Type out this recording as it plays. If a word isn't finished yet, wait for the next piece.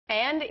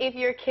And if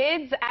your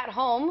kids at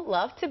home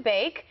love to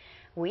bake,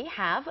 we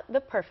have the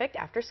perfect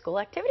after-school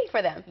activity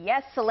for them.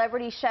 Yes,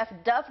 celebrity chef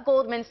Duff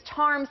Goldman's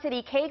Charm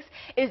City Cakes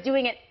is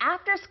doing an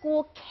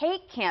after-school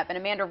cake camp. And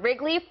Amanda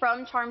Wrigley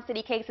from Charm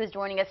City Cakes is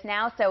joining us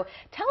now. So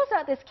tell us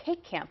about this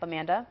cake camp,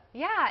 Amanda.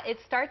 Yeah, it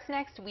starts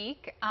next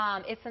week.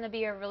 It's going to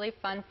be a really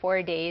fun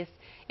 4 days.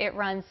 It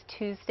runs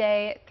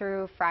Tuesday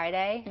through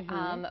Friday,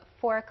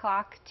 4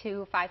 o'clock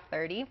to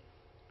 5:30.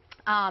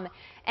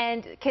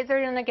 And kids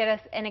are going to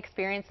get an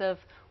experience of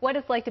what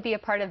it's like to be a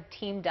part of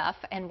Team Duff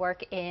and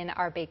work in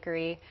our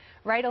bakery.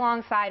 Right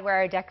alongside where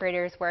our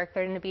decorators work,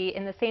 they're going to be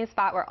in the same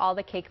spot where all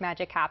the cake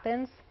magic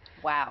happens.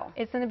 Wow.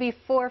 It's going to be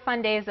 4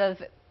 fun days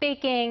of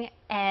baking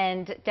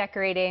and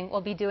decorating.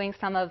 We'll be doing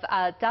some of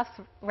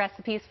Duff's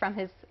recipes from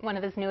one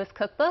of his newest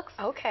cookbooks.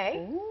 Okay.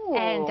 Ooh.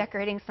 And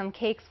decorating some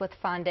cakes with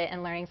fondant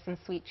and learning some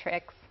sweet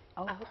tricks.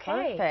 Oh,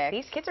 okay. perfect.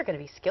 These kids are going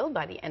to be skilled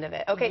by the end of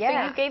it. Okay,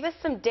 Yeah. so you gave us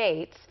some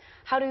dates.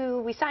 How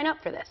do we sign up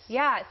for this?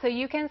 Yeah, so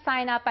you can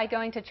sign up by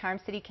going to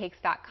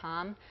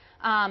charmcitycakes.com.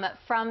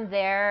 From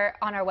there,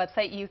 on our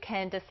website, you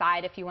can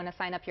decide if you want to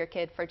sign up your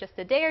kid for just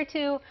a day or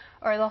 2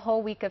 or the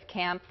whole week of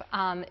camp.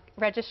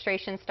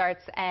 Registration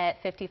starts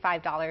at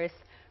 $55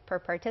 per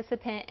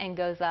participant and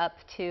goes up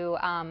to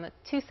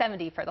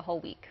 $270 for the whole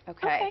week.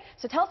 Okay.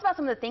 So tell us about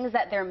some of the things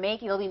that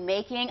they'll be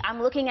making.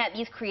 I'm looking at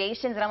these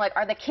creations and I'm like,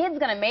 are the kids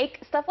going to make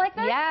stuff like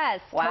this? Yes,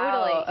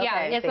 Wow. totally. Okay,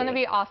 Yeah, it's going to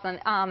be awesome.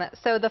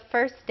 So the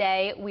first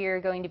day, we're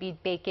going to be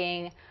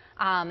baking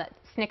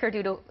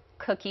snickerdoodle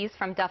cookies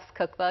from Duff's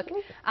cookbook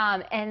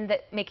and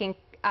making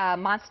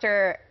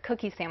monster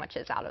cookie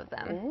sandwiches out of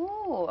them.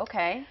 Ooh,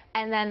 okay.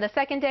 And then the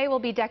second day we'll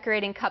be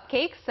decorating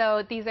cupcakes.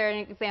 So these are an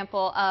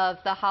example of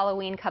the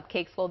Halloween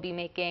cupcakes we'll be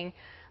making.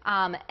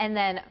 And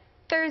then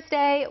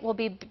Thursday we'll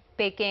be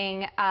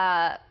baking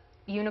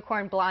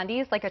unicorn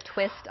blondies, like a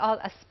twist,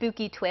 a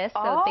spooky twist,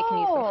 so they can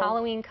use some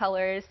Halloween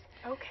colors.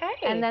 Okay.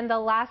 And then the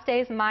last day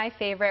is my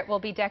favorite. We'll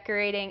be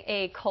decorating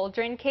a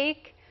cauldron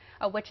cake,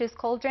 a witch's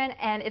cauldron,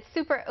 and it's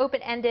super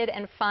open-ended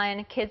and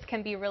fun. Kids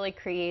can be really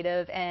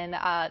creative and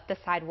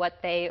decide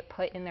what they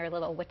put in their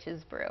little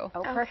witch's brew.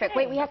 Oh, perfect.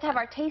 Okay. Wait, we have to have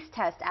our taste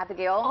test,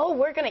 Abigail. Oh,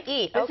 we're going to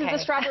eat. This Okay. is the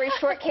strawberry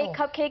shortcake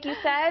cupcake you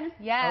said?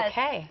 Yes.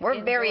 Okay.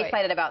 We're very Enjoy.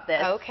 excited about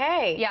this.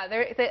 Okay. Yeah,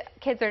 the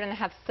kids are going to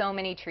have so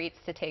many treats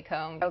to take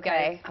home. You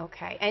Okay. guys.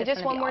 Okay. And It's just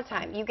gonna one be more awesome.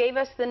 time. You gave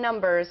us the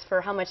numbers for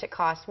how much it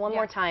costs. One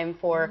more time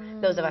for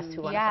those of us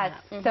who want to Yes.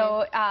 sign up.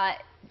 So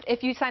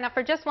if you sign up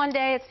for just 1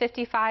 day, it's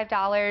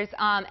 $55,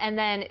 and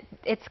then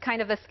it's kind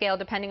of a scale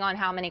depending on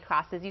how many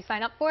classes you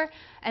sign up for.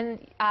 And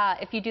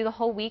if you do the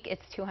whole week,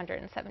 it's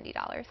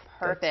 $270.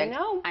 Perfect. Good to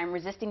know. I'm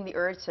resisting the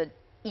urge to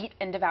eat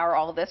and devour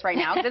all of this right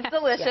now because it's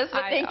delicious.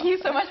 But I thank know. you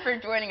so much for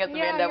joining us,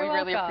 Yeah, Amanda. We you're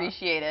really welcome.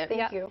 appreciate it.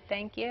 Thank you.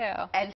 Thank you. And